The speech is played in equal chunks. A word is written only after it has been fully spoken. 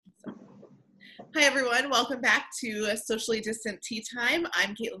Hi, everyone. Welcome back to Socially Distant Tea Time.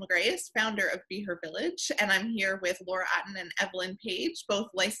 I'm Caitlin McGrace, founder of Be Her Village, and I'm here with Laura Otten and Evelyn Page, both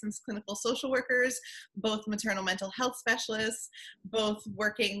licensed clinical social workers, both maternal mental health specialists, both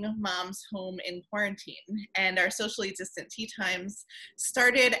working moms home in quarantine. And our Socially Distant Tea Times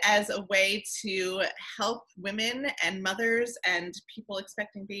started as a way to help women and mothers and people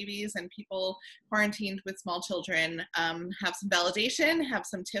expecting babies and people quarantined with small children have some validation, have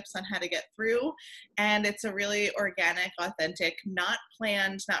some tips on how to get through. And it's a really organic, authentic, not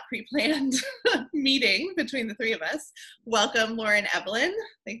planned, not pre-planned meeting between the three of us. Welcome, Laura and Evelyn.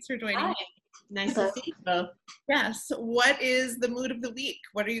 Thanks for joining me. Nice to see you both. Yes. What is the mood of the week?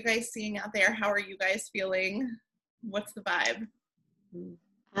 What are you guys seeing out there? How are you guys feeling? What's the vibe?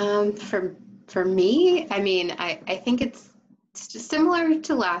 For me, I think it's just similar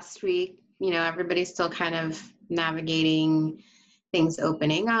to last week. You know, everybody's still kind of navigating things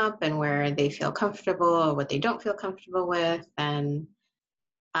opening up and where they feel comfortable or what they don't feel comfortable with. And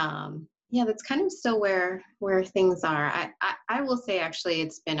that's kind of still where things are. I will say, actually,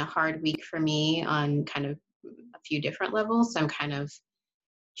 it's been a hard week for me on kind of a few different levels. So I'm kind of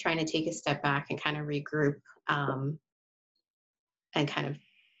trying to take a step back and kind of regroup and kind of,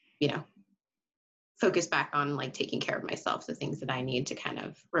 focus back on like taking care of myself, the things that I need to kind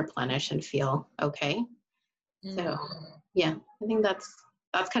of replenish and feel okay. So yeah, I think that's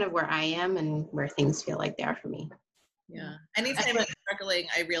kind of where I am and where things feel like they are for me. Yeah. Anytime I'm struggling,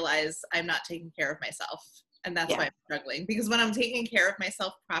 I realize I'm not taking care of myself. And that's why I'm struggling. Because when I'm taking care of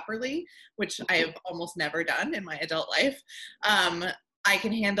myself properly, which I have almost never done in my adult life, I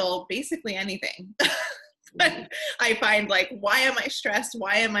can handle basically anything. But I find, like, why am I stressed?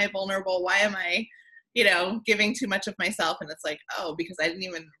 Why am I vulnerable? Why am I, giving too much of myself? And it's like, oh, because I didn't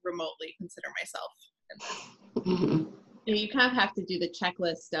even remotely consider myself. You kind of have to do the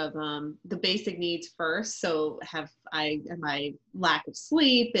checklist of the basic needs first. So am I lack of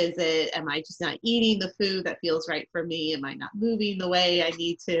sleep? Am I just not eating the food that feels right for me? Am I not moving the way I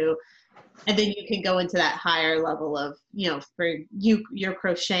need to? And then you can go into that higher level of, for you, you're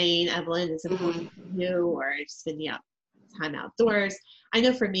crocheting, Evelyn, is important to you, or spending out time outdoors. I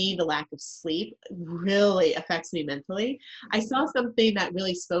know for me, the lack of sleep really affects me mentally. I saw something that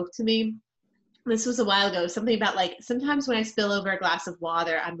really spoke to me. This was a while ago, something about, like, sometimes when I spill over a glass of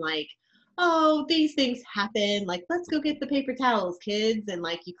water, I'm like, oh, these things happen. Like, let's go get the paper towels, kids. And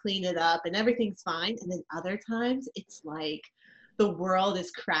like, you clean it up and everything's fine. And then other times it's like the world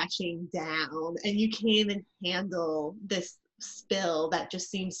is crashing down and you can't even handle this spill that just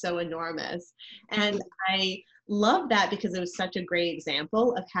seems so enormous. And I love that because it was such a great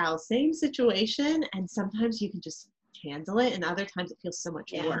example of how same situation, and sometimes you can just handle it, and other times it feels so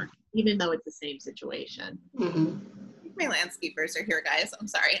much worse, even though it's the same situation. My landscapers are here, guys. I'm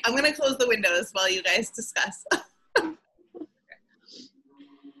sorry. I'm going to close the windows while you guys discuss.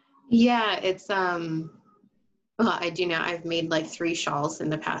 Yeah, it's well, I do know I've made like 3 shawls in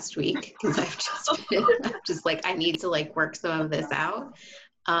the past week because I'm just like, I need to like work some of this out.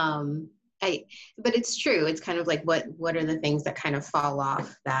 But it's true. It's kind of like, what are the things that kind of fall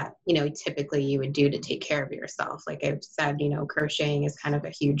off that, typically you would do to take care of yourself? Like I've said, crocheting is kind of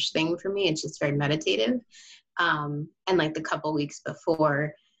a huge thing for me. It's just very meditative. And like the couple weeks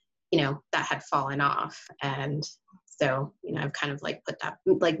before, that had fallen off. And so, I've kind of like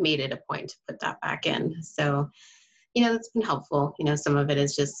made it a point to put that back in. So, that's been helpful. Some of it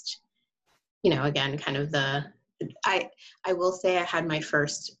is just, again, kind of I will say I had my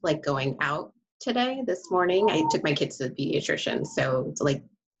first like going out today, this morning. I took my kids to the pediatrician. So it's like,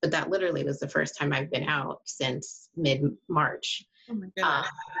 but that literally was the first time I've been out since mid-March. Oh my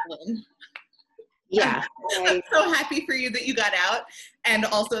goodness. Yeah. I'm so happy for you that you got out. And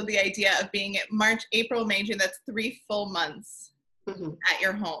also the idea of being at March, April, May, June, that's 3 full months at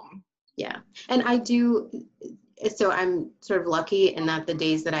your home. Yeah. And so I'm sort of lucky in that the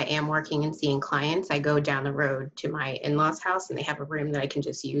days that I am working and seeing clients, I go down the road to my in-laws' house and they have a room that I can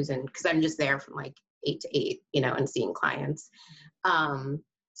just use, and because I'm just there from like 8 to 8, and seeing clients.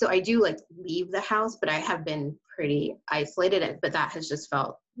 So I do like leave the house, but I have been pretty isolated, but that has just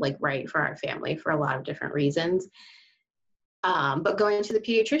felt like right for our family for a lot of different reasons. But going to the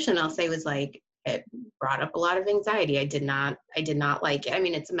pediatrician, I'll say, was like, it brought up a lot of anxiety. I did not like it. I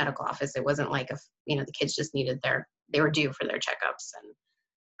mean, it's a medical office. It wasn't like the kids just needed they were due for their checkups.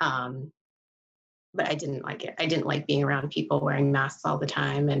 And, but I didn't like it. I didn't like being around people wearing masks all the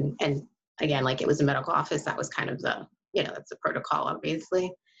time. And again, like it was a medical office. That was kind of that's the protocol,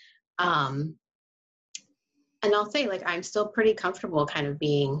 obviously. And I'll say, like, I'm still pretty comfortable kind of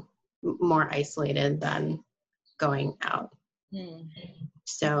being more isolated than going out.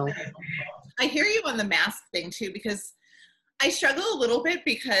 So I hear you on the mask thing too, because I struggle a little bit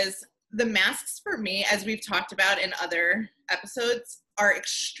because the masks for me, as we've talked about in other episodes, are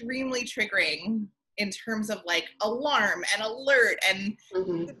extremely triggering in terms of like alarm and alert and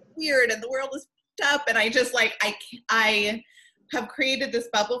it's weird and the world is fucked up. And I just like, I have created this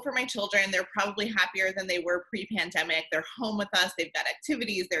bubble for my children. They're probably happier than they were pre-pandemic. They're home with us. They've got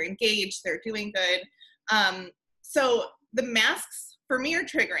activities. They're engaged. They're doing good. So the masks for me are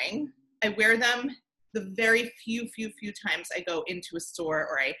triggering. I wear them the very few times I go into a store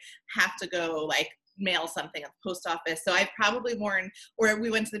or I have to go like mail something at the post office. So I've probably worn, or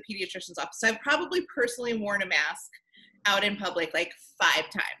we went to the pediatrician's office. So I've probably personally worn a mask out in public like 5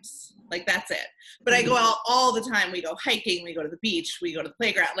 times. Like that's it. But I go out all the time. We go hiking, we go to the beach, we go to the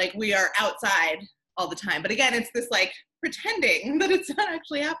playground. Like we are outside all the time. But again, it's this like pretending that it's not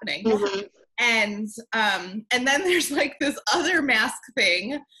actually happening. And then there's like this other mask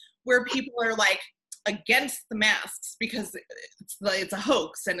thing where people are like against the masks because it's a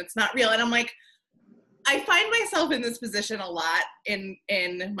hoax and it's not real. And I'm like, I find myself in this position a lot in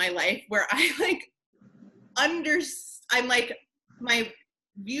my life where I like I'm like, my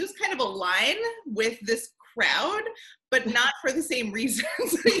views kind of align with this crowd, but not for the same reasons.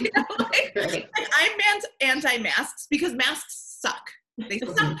 You know, like I'm anti-masks because masks suck. They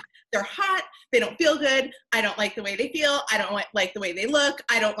suck. They're hot. They don't feel good. I don't like the way they feel. I don't like the way they look.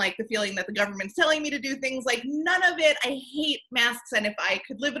 I don't like the feeling that the government's telling me to do things. Like none of it. I hate masks. And if I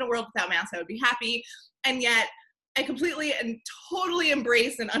could live in a world without masks, I would be happy. And yet I completely and totally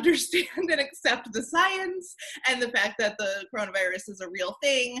embrace and understand and accept the science and the fact that the coronavirus is a real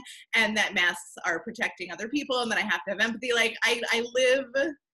thing and that masks are protecting other people and that I have to have empathy. Like I live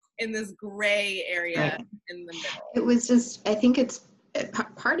in this gray area in the middle. It was just, I think it's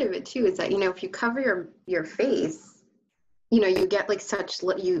part of it too, is that, you know, if you cover your face, you know, you get like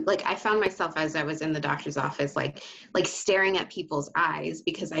I found myself as I was in the doctor's office, like staring at people's eyes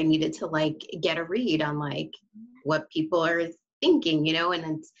because I needed to like get a read on like what people are thinking, you know,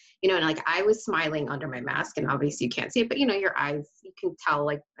 and it's, you know, and like I was smiling under my mask and obviously you can't see it, but you know, your eyes, you can tell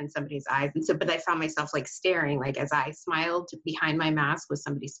like in somebody's eyes. And so, but I found myself like staring, like as I smiled behind my mask, was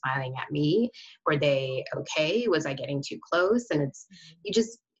somebody smiling at me? Were they okay? Was I getting too close? And it's, you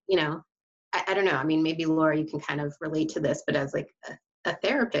just, you know, I don't know. I mean, maybe Laura, you can kind of relate to this, but as like a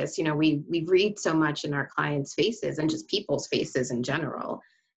therapist, you know, we read so much in our clients' faces and just people's faces in general.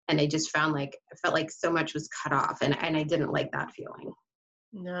 And I just felt like so much was cut off, and I didn't like that feeling.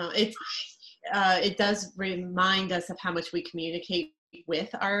 No, it does remind us of how much we communicate with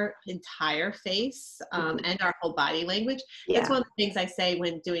our entire face and our whole body language. Yeah. That's one of the things I say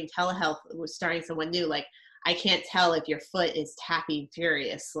when doing telehealth, starting someone new, like, I can't tell if your foot is tapping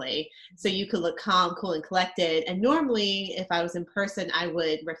furiously. So you could look calm, cool, and collected. And normally, if I was in person, I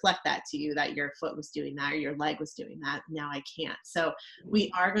would reflect that to you, that your foot was doing that or your leg was doing that. Now I can't. So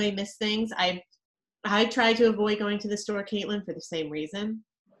we are going to miss things. I try to avoid going to the store, Caitlin, for the same reason.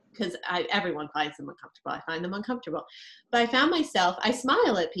 Because everyone finds them uncomfortable. I find them uncomfortable. But I found myself, I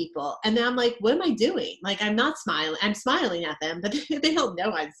smile at people. And then I'm like, what am I doing? Like, I'm not smiling. I'm smiling at them, but they don't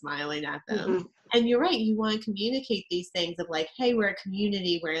know I'm smiling at them. And you're right. You want to communicate these things of like, hey, we're a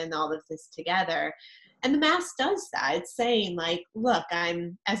community. We're in all of this together. And the mask does that. It's saying like, look,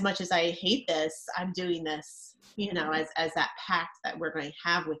 I'm, as much as I hate this, I'm doing this, you know, as that pact that we're going to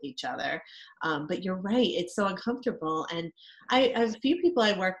have with each other. But you're right. It's so uncomfortable. And a few people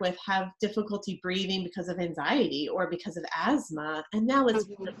I work with have difficulty breathing because of anxiety or because of asthma. And now let's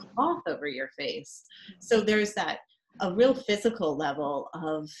put a cloth over your face. So there's a real physical level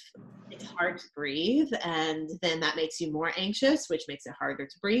of it's hard to breathe, and then that makes you more anxious, which makes it harder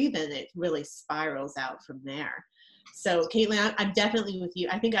to breathe, and it really spirals out from there. So Caitlin, I'm definitely with you.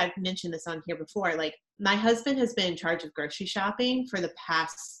 I think I've mentioned this on here before. Like, my husband has been in charge of grocery shopping for the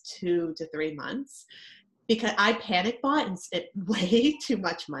past 2 to 3 months because I panic bought and spent way too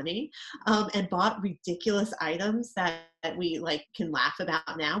much money and bought ridiculous items that we like can laugh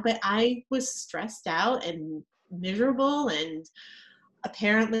about now. But I was stressed out and miserable and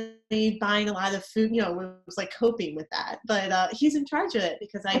apparently buying a lot of food, you know, was like coping with that. But he's in charge of it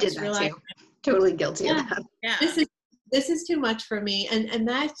because I just realized totally guilty of that. Yeah. This is too much for me. And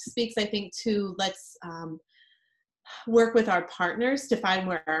that speaks, I think, to let's work with our partners to find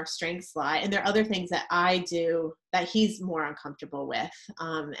where our strengths lie. And there are other things that I do that he's more uncomfortable with.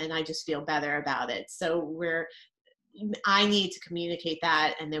 And I just feel better about it. So I need to communicate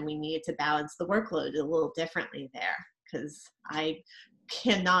that, and then we need to balance the workload a little differently there, because I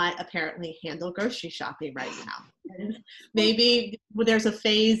cannot apparently handle grocery shopping right now. And maybe there's a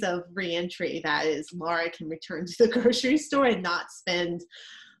phase of reentry that is Laura can return to the grocery store and not spend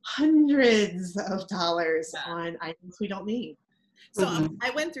hundreds of dollars on items we don't need. So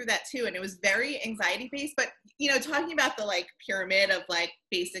I went through that too, and it was very anxiety based, but talking about the like pyramid of like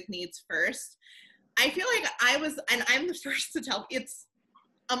basic needs first, I feel like and I'm the first to tell,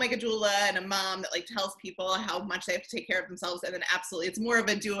 I'm like a doula and a mom that like tells people how much they have to take care of themselves, and then absolutely it's more of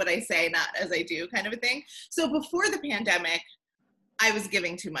a do what I say, not as I do kind of a thing. So before the pandemic, I was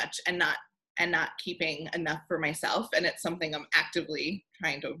giving too much and not keeping enough for myself, and it's something I'm actively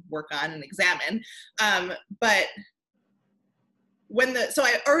trying to work on and examine. But so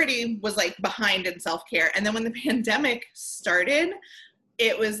I already was like behind in self-care, and then when the pandemic started,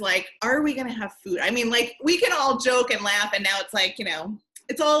 it was like, are we gonna have food? I mean, like, we can all joke and laugh, and now it's like,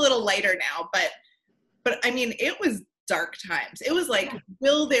 it's all a little lighter now, but I mean, it was dark times. It was like,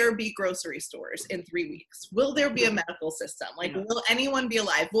 will there be grocery stores in 3 weeks? Will there be a medical system? Like, will anyone be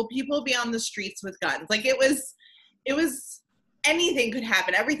alive? Will people be on the streets with guns? Like, it was anything could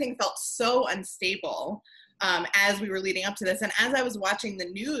happen. Everything felt so unstable as we were leading up to this. And as I was watching the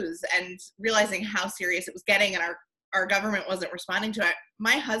news and realizing how serious it was getting, and our government wasn't responding to it,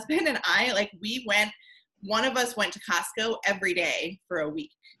 my husband and I, like, one of us went to Costco every day for a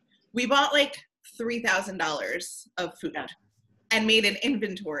week. We bought like $3,000 of food and made an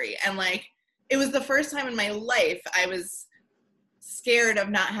inventory. And like, it was the first time in my life I was scared of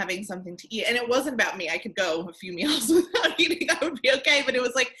not having something to eat. And it wasn't about me. I could go a few meals without eating. I would be okay. But it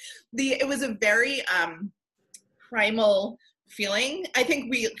was like it was a very primal feeling. I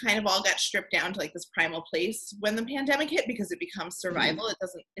think we kind of all got stripped down to like this primal place when the pandemic hit, because it becomes survival.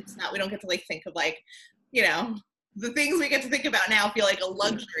 We don't get to like think of like, the things we get to think about now feel like a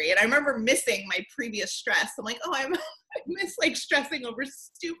luxury. And I remember missing my previous stress. I'm like, I miss like stressing over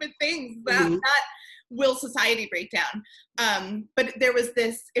stupid things. Not will society break down. But there was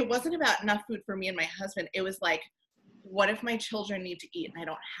it wasn't about enough food for me and my husband. It was like, what if my children need to eat and I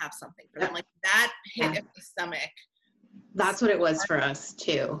don't have something for them? Like, that hit in the stomach. That's what it was for us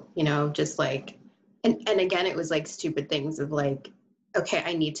too, just like, and again, it was like stupid things of like, okay,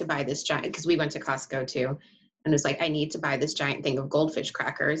 I need to buy this giant, because we went to Costco too. And it's like, I need to buy this giant thing of goldfish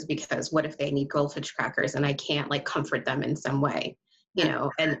crackers, because what if they need goldfish crackers and I can't like comfort them in some way,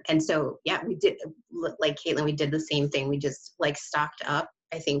 And so, we did, like Caitlin, we did the same thing. We just like stocked up,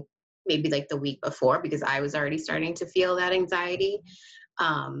 I think maybe like the week before, because I was already starting to feel that anxiety.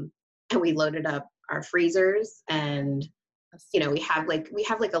 And we loaded up our freezers, and, we have like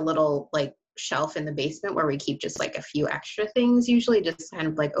a little like shelf in the basement where we keep just like a few extra things, usually just kind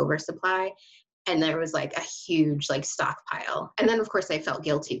of like oversupply. And there was like a huge like stockpile. And then of course I felt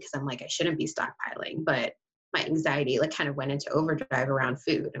guilty, because I'm like, I shouldn't be stockpiling, but my anxiety like kind of went into overdrive around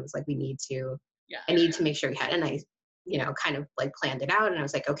food. It was like, I need to make sure we had, and I, kind of like planned it out. And I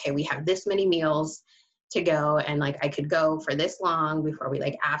was like, okay, we have this many meals to go, and like I could go for this long before we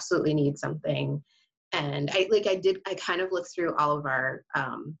like absolutely need something. And I kind of looked through all of our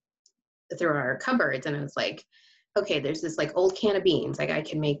cupboards, and I was like, okay, there's this like old can of beans. Like I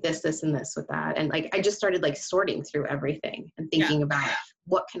can make this, and this with that. And like, I just started like sorting through everything and thinking about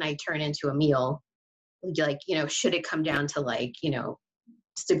what can I turn into a meal? Like, should it come down to like,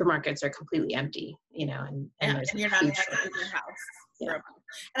 supermarkets are completely empty, and you're not allowed to leave your house.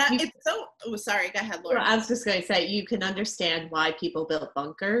 And it's so, sorry, go ahead, Laura. Well, I was just going to say, you can understand why people built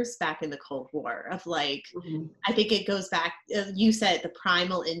bunkers back in the Cold War of like, I think it goes back, you said the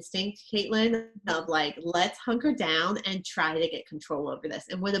primal instinct, Caitlin, of like, let's hunker down and try to get control over this.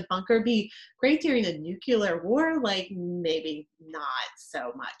 And would a bunker be great during a nuclear war? Like, maybe not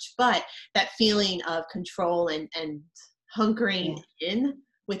so much, but that feeling of control and hunkering in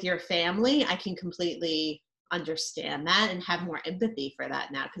with your family, I can completely understand that and have more empathy for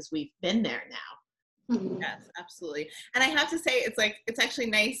that now, because we've been there now. Yes, absolutely. And I have to say, it's actually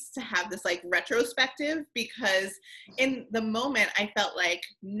nice to have this like retrospective, because in the moment I felt like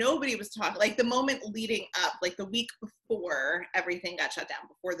nobody was talking, like the moment leading up, like the week before everything got shut down,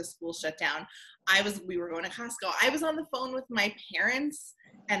 before the school shut down, we were going to Costco. I was on the phone with my parents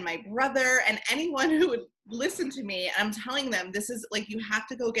and my brother and anyone who would listen to me. And I'm telling them, this is like, you have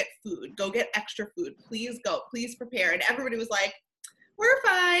to go get food, go get extra food, please go, please prepare. And everybody was like, we're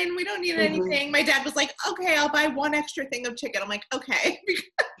fine, we don't need anything. My dad was like, okay, I'll buy one extra thing of chicken. I'm like, okay, because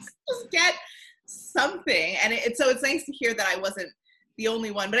just get something. And so it's nice to hear that I wasn't the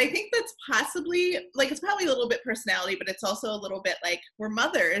only one. But I think that's possibly, like, it's probably a little bit personality, but it's also a little bit like, we're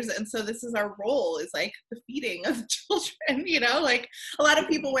mothers, and so this is our role, is like the feeding of the children, like a lot of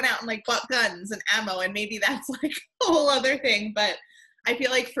people went out and like bought guns and ammo, and maybe that's like a whole other thing. But I feel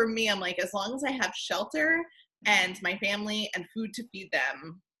like for me, I'm like, as long as I have shelter and my family and food to feed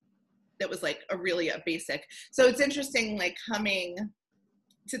them, that was like a basic. So it's interesting, like coming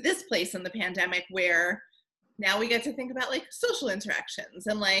to this place in the pandemic where now we get to think about like social interactions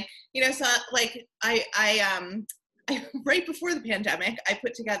and like, you know, so like I right before the pandemic, I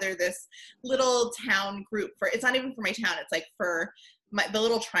put together this little town group for, it's not even for my town. It's like for the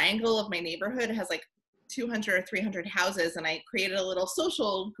little triangle of my neighborhood has like 200 or 300 houses. And I created a little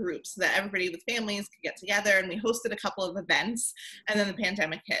social group so that everybody with families could get together, and we hosted a couple of events, and then the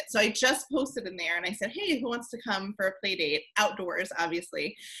pandemic hit. So I just posted in there and I said, hey, who wants to come for a play date outdoors,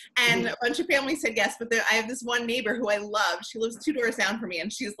 obviously. And a bunch of families said yes, but I have this one neighbor who I love. She lives 2 doors down from me,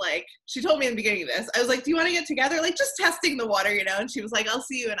 and she's like, she told me in the beginning of this, I was like, do you want to get together? Like just testing the water, you know? And she was like, I'll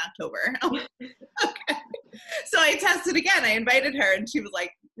see you in October. Okay. So I tested again. I invited her, and she was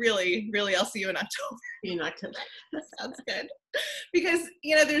like, really, I'll see you in October. That sounds good. Because,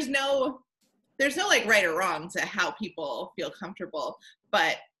 you know, there's no like right or wrong to how people feel comfortable,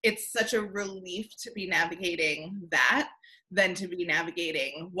 but it's such a relief to be navigating that than to be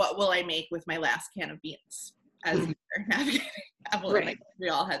navigating what will I make with my last can of beans as you're navigating. Right. We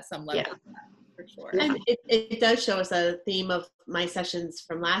all had some level of that. For sure. And it does show us a theme of my sessions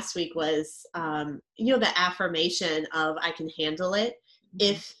from last week was, you know, the affirmation of I can handle it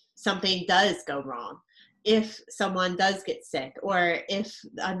if something does go wrong, if someone does get sick, or if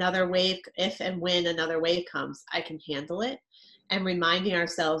and when another wave comes, I can handle it. And reminding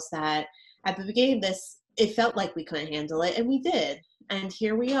ourselves that at the beginning of this, it felt like we couldn't handle it, and we did. And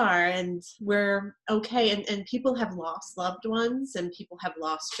here we are, and we're okay. And people have lost loved ones, and people have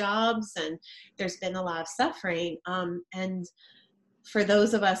lost jobs, and there's been a lot of suffering. And for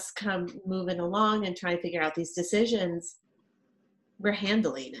those of us kind of moving along and trying to figure out these decisions, we're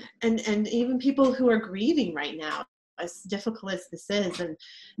handling it. And even people who are grieving right now, as difficult as this is, and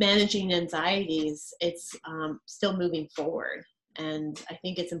managing anxieties, it's still moving forward. And I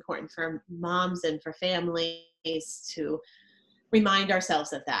think it's important for moms and for families to remind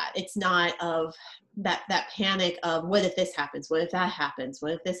ourselves of that. It's not of that panic of what if this happens, what if that happens,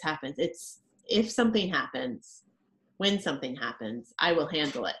 what if this happens. It's if something happens, when something happens, I will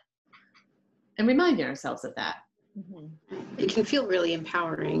handle it. And reminding ourselves of that. It can feel really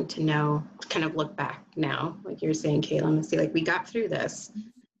empowering to know, kind of look back now, like you're saying, Kayla, and see like we got through this.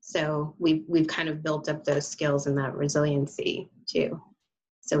 So we've kind of built up those skills and that resiliency too.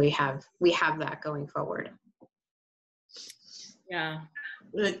 So we have that going forward. Yeah.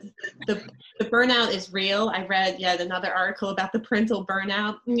 The burnout is real. I read yet another article about the parental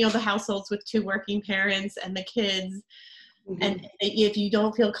burnout, you know, the households with 2 working parents and the kids. And if you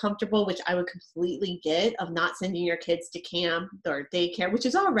don't feel comfortable, which I would completely get, of not sending your kids to camp or daycare, which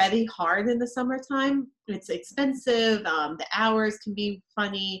is already hard in the summertime. It's expensive. The hours can be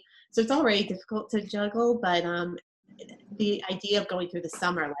funny. So it's already difficult to juggle. But the idea of going through the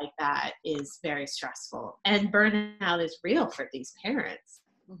summer like that is very stressful. And burnout is real for these parents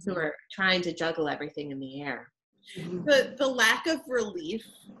who are trying to juggle everything in the air. The lack of relief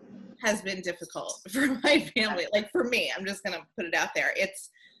has been difficult for my family. Like for me, I'm just going to put it out there.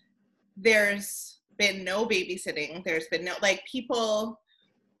 There's been no babysitting. There's been no, like people,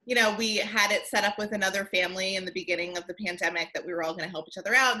 you know, we had it set up with another family in the beginning of the pandemic that we were all going to help each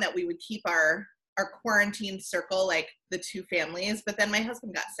other out and that we would keep our quarantine circle, like the 2 families. But then my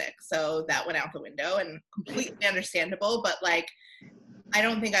husband got sick. So that went out the window, and completely understandable. But like, I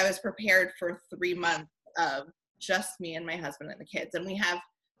don't think I was prepared for 3 months of just me and my husband and the kids. And we have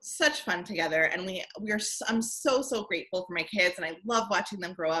such fun together, and I'm so grateful for my kids, and I love watching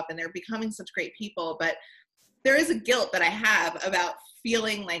them grow up, and they're becoming such great people. But there is a guilt that I have about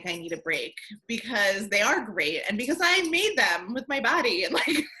feeling like I need a break, because they are great, and because I made them with my body, and like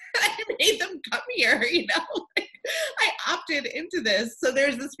I made them come here, you know, like, I opted into this. So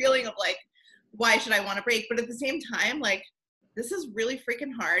there's this feeling of like, why should I want a break? But at the same time, like, this is really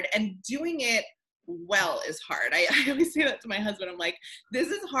freaking hard, and doing it well is hard. I always say that to my husband. I'm like, this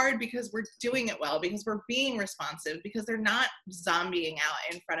is hard because we're doing it well, because we're being responsive, because they're not zombieing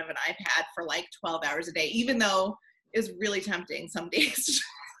out in front of an iPad for like 12 hours a day, even though it's really tempting some days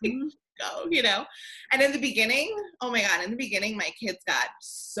to go, you know? And in the beginning, oh my God, in the beginning, my kids got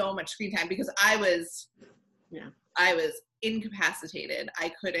so much screen time because I was incapacitated.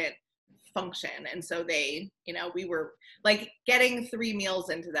 I couldn't function. And so they, you know, we were like getting 3 meals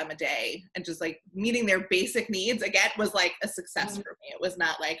into them a day and just like meeting their basic needs again was like a success for me. It was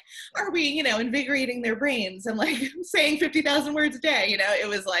not like, are we, you know, invigorating their brains and like saying 50,000 words a day, you know? It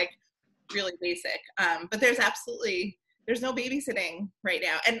was like really basic. But there's no babysitting right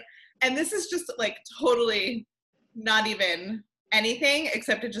now. And this is just like totally not even anything,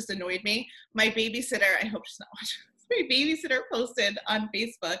 except it just annoyed me. My babysitter, I hope she's not watching this, my babysitter posted on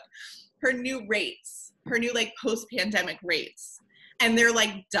Facebook her new like post-pandemic rates. and they're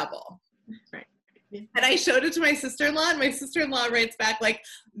like double. Right. And I showed it to my sister-in-law, and my sister-in-law writes back like,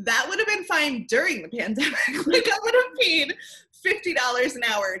 that would have been fine during the pandemic. Like, I would have paid $50 an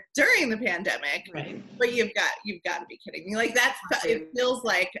hour during the pandemic. Right. But you've got to be kidding me. Like, it feels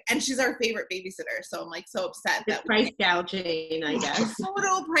like, and she's our favorite babysitter, so I'm like so upset that price gouging, I guess.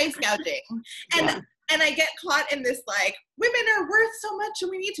 Total price gouging. And I get caught in this like, women are worth so much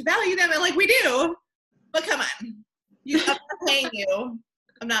and we need to value them, and like, we do, but come on,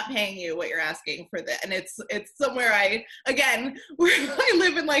 I'm not paying you what you're asking for that. And it's somewhere where I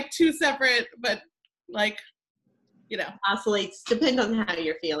live in like two separate, but like, you know, oscillates, depend on how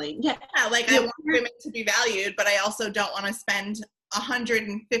you're feeling. Yeah, like I want women to be valued, but I also don't want to spend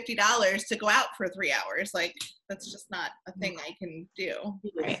 $150 to go out for 3 hours. Like, that's just not a thing I can do.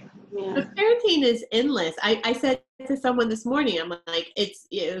 Right. Yeah. But parenting is endless. I said to someone this morning, I'm like, it's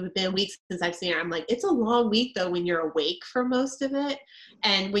been weeks since I've seen her. I'm like, it's a long week though when you're awake for most of it.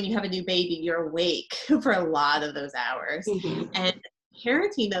 And when you have a new baby, you're awake for a lot of those hours. Mm-hmm. And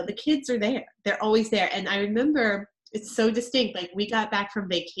parenting though, the kids are there. They're always there. And I remember it's so distinct. Like, we got back from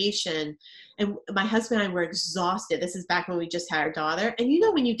vacation and my husband and I were exhausted. This is back when we just had our daughter. And you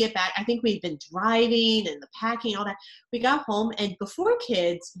know, when you get back, I think we'd been driving and the packing, all that. We got home, and before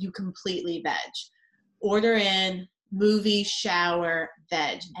kids, you completely veg. Order in, movie, shower,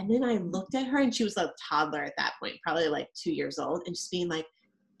 veg. And then I looked at her, and she was a toddler at that point, probably like 2 years old, and just being like,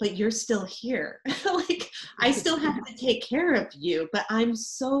 but you're still here. Like, I still have to take care of you, but I'm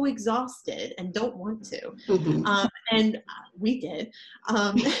so exhausted and don't want to. Mm-hmm. And we did.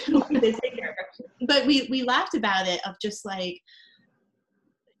 We did take care of her. But we laughed about it, of just like,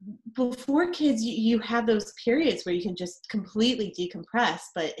 before kids, you have those periods where you can just completely decompress,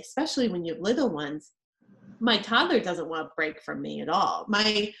 but especially when you have little ones. My toddler doesn't want a break from me at all.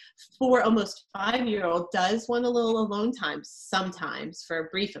 My 4, almost 5-year-old does want a little alone time sometimes for a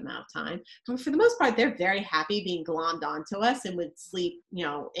brief amount of time. But for the most part, they're very happy being glommed onto us and would sleep, you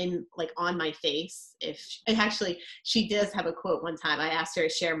know, in like on my face. She does have a quote one time. I asked her to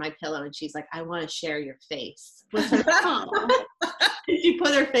share my pillow, and she's like, I want to share your face. She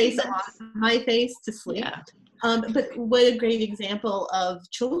put her face on my face to sleep. Yeah. But what a great example of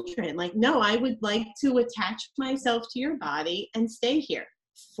children. Like, no, I would like to attach myself to your body and stay here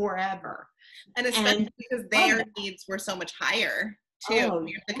forever. And especially because their needs were so much higher too.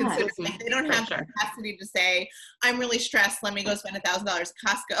 You have to consider, like, they don't have the capacity to say, I'm really stressed, let me go spend $1,000 at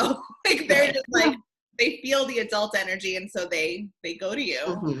Costco. Like, they're just like, they feel the adult energy, and so they go to you.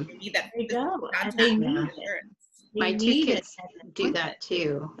 Mm-hmm. They need that. They go. My 2 kids do that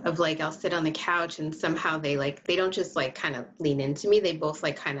too, of like, I'll sit on the couch and somehow they don't just like kind of lean into me. They both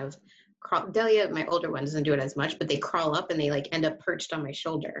like kind of crawl. Delia, my older one, doesn't do it as much, but they crawl up and they like end up perched on my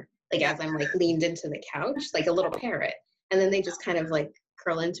shoulder, like as I'm like leaned into the couch, like a little parrot. And then they just kind of like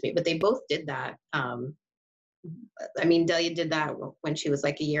curl into me, but they both did that. I mean, Delia did that when she was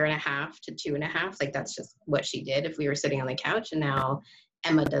like 1.5 to 2.5. Like, that's just what she did if we were sitting on the couch. And now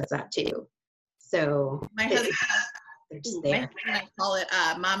Emma does that too. So my husband, I call it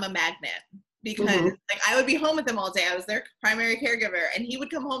Mama Magnet, because like, I would be home with them all day. I was their primary caregiver, and he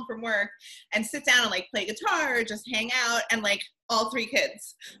would come home from work and sit down and like play guitar or just hang out, and like all 3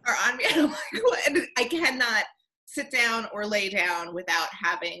 kids are on me. And I'm like, what? And I cannot sit down or lay down without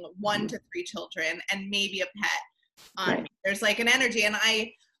having 1 to 3 children and maybe a pet on me. There's like an energy, and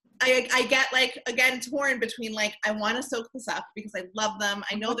I get like, again, torn between like, I want to soak this up because I love them.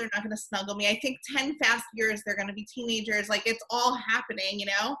 I know they're not going to snuggle me. I think 10 fast years, they're going to be teenagers. Like, it's all happening, you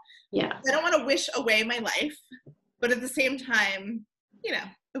know? Yeah. I don't want to wish away my life, but at the same time, you know,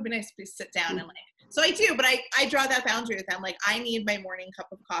 it would be nice to sit down and like, so I do, but I draw that boundary with them. Like, I need my morning cup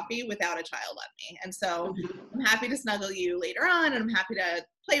of coffee without a child on me. And so I'm happy to snuggle you later on, and I'm happy to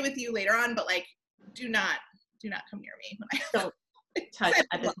play with you later on, but like, do not come near me when I don't touch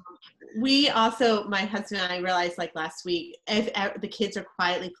at this moment. We also, my husband and I realized like last week, if the kids are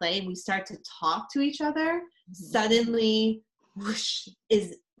quietly playing, we start to talk to each other. Suddenly, whoosh,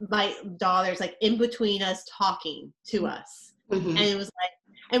 is my daughter's like in between us talking to us. And it was like,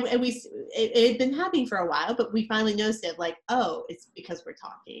 and it had been happening for a while, but we finally noticed it, like, oh, it's because we're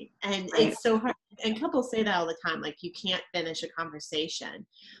talking. And it's so hard. And couples say that all the time, like, you can't finish a conversation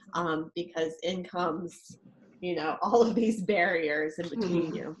because in comes, you know, all of these barriers in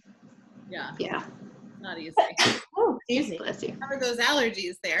between you. Yeah. Yeah. Not easy. Oh, easy. Bless you. How are those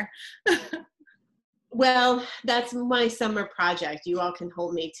allergies there? Well, that's my summer project. You all can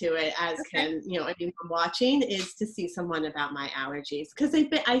hold me to it, as can, you know, anyone watching, is to see someone about my allergies. Because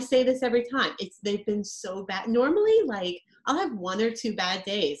I say this every time. They've been so bad. Normally, like, I'll have 1 or 2 bad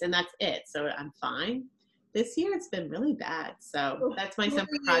days and that's it. So I'm fine. this year it's been really bad. So that's my Who summer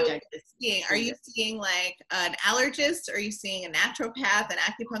are you project. seeing? Are you seeing like an allergist? Are you seeing a naturopath, an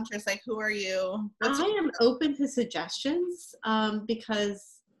acupuncturist? Like, who are you? I am open to suggestions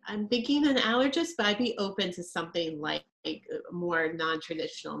because I'm thinking an allergist, but I'd be open to something like more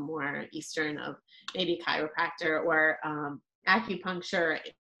non-traditional, more Eastern, of maybe chiropractor or acupuncture.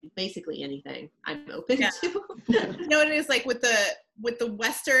 Basically anything I'm open to. You know what it is like with the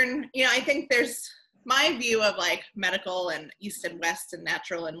Western, you know, I think there's my view of like medical and East and West and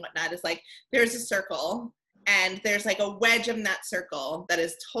natural and whatnot is like there's a circle and there's like a wedge in that circle that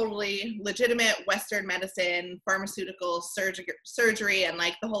is totally legitimate Western medicine, pharmaceutical, surgery, and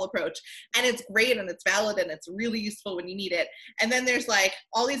like the whole approach. And it's great and it's valid and it's really useful when you need it. And then there's like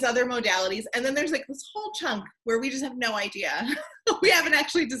all these other modalities. And then there's like this whole chunk where we just have no idea. We haven't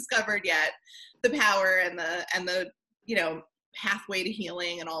actually discovered yet the power and the you know, pathway to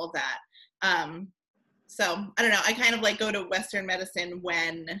healing and all of that. So I don't know. I kind of like go to Western medicine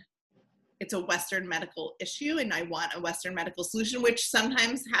when it's a Western medical issue and I want a Western medical solution, which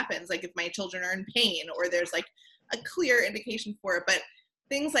sometimes happens. Like if my children are in pain or there's like a clear indication for it. But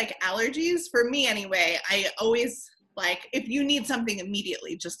things like allergies, for me anyway, I always like, if you need something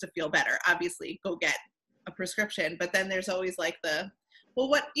immediately just to feel better, obviously go get a prescription. But then there's always like well,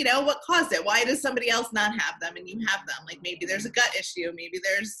 what caused it? Why does somebody else not have them and you have them? Like maybe there's a gut issue. Maybe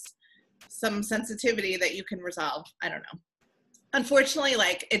there's some sensitivity that you can resolve. I don't know. Unfortunately,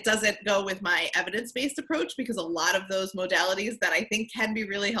 like it doesn't go with my evidence-based approach because a lot of those modalities that I think can be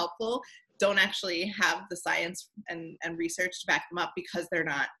really helpful don't actually have the science and research to back them up because they're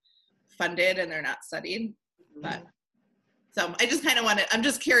not funded and they're not studied. But so I just kind of I'm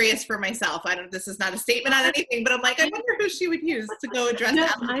just curious for myself. This is not a statement on anything, but I'm like, I wonder who she would use to go address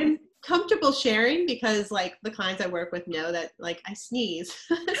that. I'm comfortable sharing because like the clients I work with know that like I sneeze.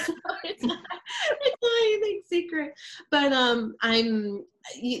 So it's not anything secret. But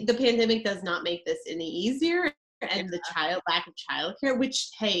the pandemic does not make this any easier. And the lack of childcare, which,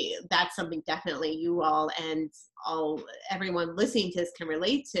 hey, that's something definitely you all and everyone listening to this can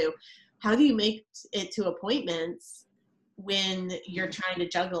relate to. How do you make it to appointments when you're trying to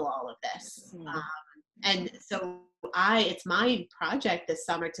juggle all of this? And so it's my project this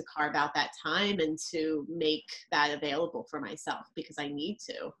summer to carve out that time and to make that available for myself because I need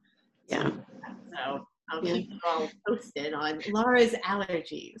to. Yeah. So I'll keep you all posted on Laura's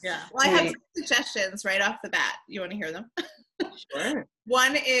allergies. Yeah. Well, I have some suggestions right off the bat. You want to hear them? Sure.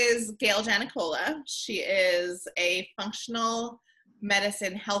 One is Gail Janicola. She is a functional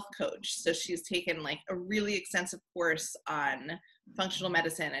medicine health coach. So she's taken like a really extensive course on functional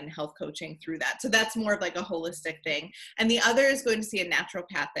medicine and health coaching through that. So that's more of like a holistic thing. And the other is going to see a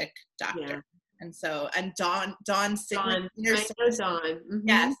naturopathic doctor. Yeah. And so, and Dawn Sigmund. I know Dawn. Mm-hmm.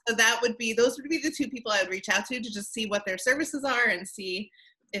 Yeah. So those would be the two people I would reach out to just see what their services are and see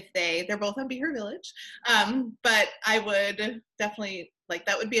if they're both on Be Her Village. But I would definitely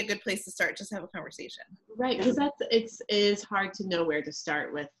that would be a good place to start, just have a conversation. Right. Because it is hard to know where to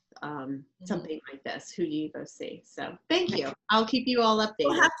start with something like this. Who do you go see? So thank you. I'll keep you all updated.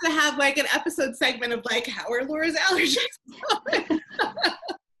 We'll have to have like an episode segment of like, how are Laura's allergies?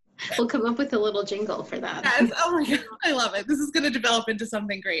 We'll come up with a little jingle for that. Yes. Oh my God. I love it. This is going to develop into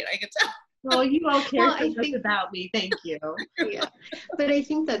something great. I can tell. Well, you all care so much about me. Thank you. Yeah. But I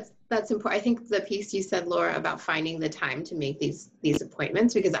think that's important. I think the piece you said, Laura, about finding the time to make these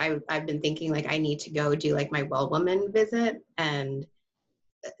appointments, because I've been thinking like I need to go do like my well woman visit, and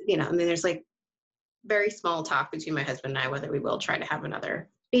I mean there's like very small talk between my husband and I whether we will try to have another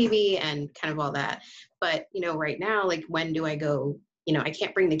baby and kind of all that. But right now, like when do I go? I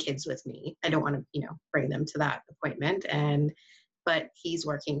can't bring the kids with me. I don't want to bring them to that appointment, but he's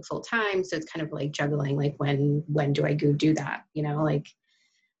working full time. So it's kind of like juggling, like when do I go do that? Like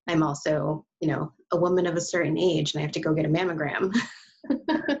I'm also, a woman of a certain age and I have to go get a mammogram.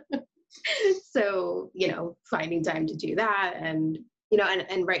 So, finding time to do that. And,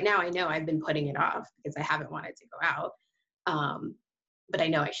 and right now I know I've been putting it off because I haven't wanted to go out. But I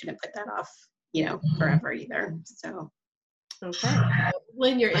know I shouldn't put that off, forever either. So. Okay.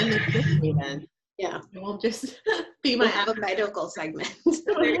 When you're in the city then. Yeah. We'll just we'll have a medical segment.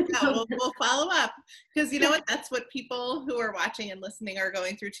 There you go. We'll follow up because you know what? That's what people who are watching and listening are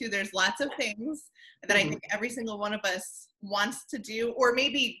going through too. There's lots of things that I think every single one of us wants to do or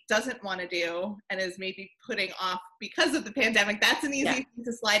maybe doesn't want to do and is maybe putting off because of the pandemic. That's an easy thing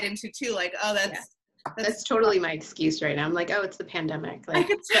to slide into too. Like, oh, that's totally my excuse right now. I'm like, oh, it's the pandemic. Like,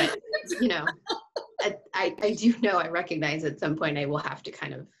 but, I do know, I recognize at some point I will have to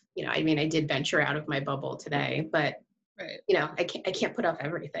kind of, I did venture out of my bubble today, but Right. you know, I can't put off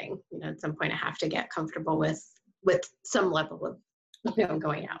everything. You know, at some point I have to get comfortable with some level of, you know,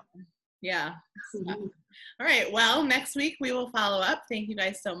 going out. Yeah. Mhm. All right. Well, next week we will follow up. Thank you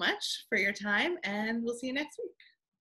guys so much for your time, and we'll see you next week.